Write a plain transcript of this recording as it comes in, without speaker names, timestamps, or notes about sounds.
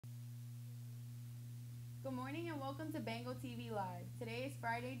Good morning and welcome to Bengal TV Live. Today is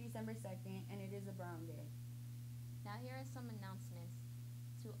Friday, December 2nd, and it is a brown day. Now here are some announcements.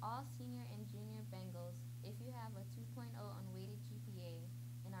 To all senior and junior Bengals, if you have a 2.0 unweighted GPA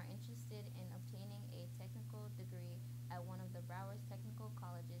and are interested in obtaining a technical degree at one of the Broward's technical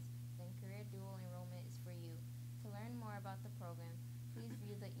colleges, then Career Dual Enrollment is for you. To learn more about the program, please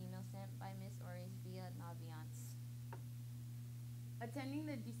view the email sent by Ms. Ores via Naviance. Attending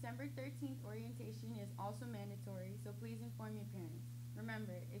the December 13th orientation is also mandatory, so please inform your parents.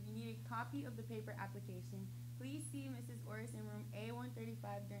 Remember, if you need a copy of the paper application, please see Mrs. Orris in room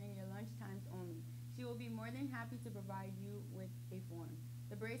A135 during your lunch times only. She will be more than happy to provide you with a form.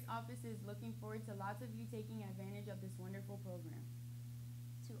 The Brace office is looking forward to lots of you taking advantage of this wonderful program.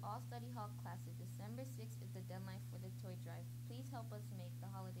 To all study hall classes, December 6th is the deadline for the toy drive. Please help us make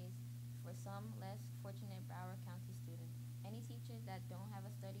the holidays for some less fortunate Broward County students. Any teachers that don't have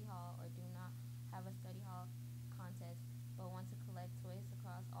a study hall or do not have a study hall contest but want to collect toys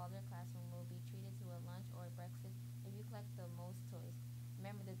across all their classroom will be treated to a lunch or a breakfast if you collect the most toys.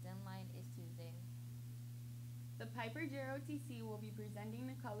 Remember, the deadline is Tuesday. The Piper JROTC will be presenting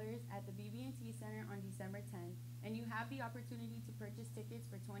the colors at the BB&T Center on December 10th, and you have the opportunity to purchase tickets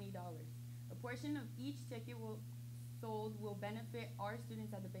for $20. A portion of each ticket sold will benefit our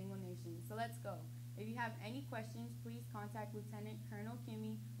students at the Bengal Nation. So let's go. If you have any questions, please contact Lieutenant Colonel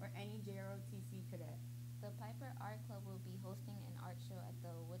Kimmy or any JROTC cadet. The Piper Art Club will be hosting an art show at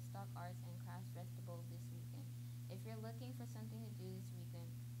the Woodstock Arts and Crafts Festival this weekend. If you're looking for something to do this weekend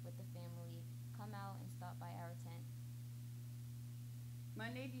with the family, come out and stop by our tent.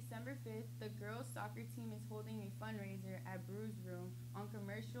 Monday, December 5th, the girls soccer team is holding a fundraiser at Brews Room on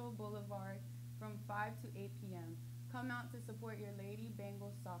Commercial Boulevard from 5 to 8 p.m. Come out to support your Lady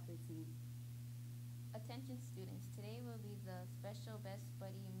Bengals soccer team. Attention students, today will be the special Best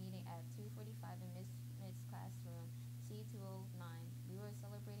Buddy meeting at 2:45 in Miss Smith's classroom, C209. We were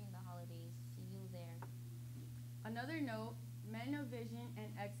celebrating the holidays. See you there. Another note, Men of Vision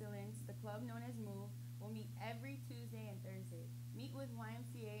and Excellence, the club known as MOVE, will meet every Tuesday and Thursday. Meet with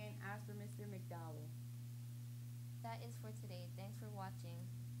YMCA and ask for Mr. McDowell. That is for today. Thanks for watching.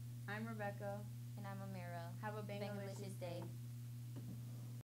 I'm Rebekah. And I'm Amirra. Have a Bengalicious day.